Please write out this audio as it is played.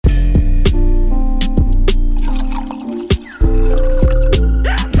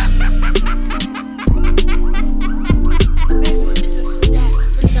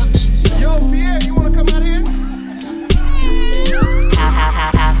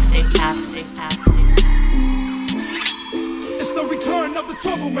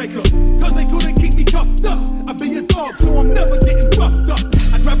troublemaker. Cause they couldn't keep me cuffed up. I be a dog, so I'm never getting roughed up.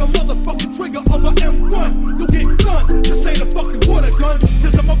 I grab a motherfucking trigger of a M1. You'll get done, this ain't a fucking water gun.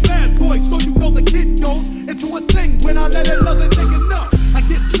 Cause I'm a bad boy, so you know the kid goes into a thing when I let another nigga know. I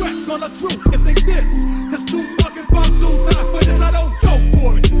get wrecked on a crew if they diss. Cause two fucking bombs soon die for this, I don't go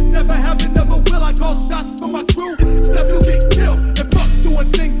for it. Never have it, never will, I call shots for my crew. Step, you get killed, and fuck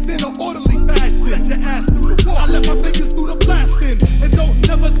doing things in an orderly fashion. Let your ass through the wall, I let my fingers through the blasting. And don't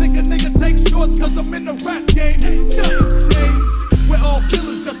never think a nigga takes shorts, cause I'm in the rap game. Ain't nothing changed, we're all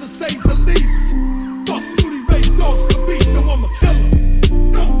killers just to say the least. Fuck Beauty Ray dogs the beast, so I'm a killer.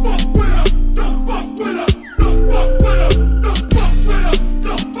 Don't fuck with her, don't fuck with her, don't fuck with her, don't fuck with her,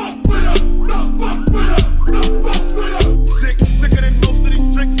 don't fuck with her, don't fuck with her, don't fuck with her. Sick, thicker than most of these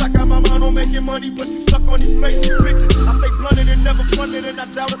tricks. I got my mind on making money, but you stuck on these fake bitches. I stay blunted and never fronted, and I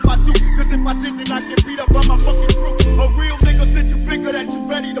doubt if I do. Cause if I did, then I get beat up by my fucking crew. A real nigga sent you figure that you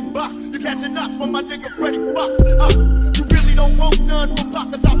ready to box. You catching knots from my nigga Freddie Fox. You really don't want none from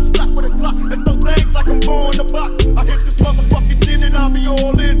Pac, cause I'm strapped with a Glock and throw things like I'm born to box. I hit this motherfucking chin and I'll be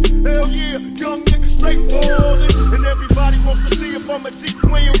all in. Hell yeah, young nigga straight ballin'. And everybody wants to see if I'm a G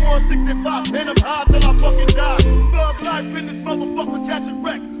weighing 165 and I'm high till I fucking die. Thug life in this motherfucker catching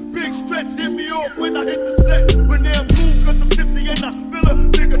wreck. Big stretch hit me off when I hit the set. When they're cool cause I'm tipsy and I feel a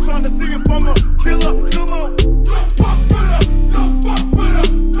nigga trying to see if I'm a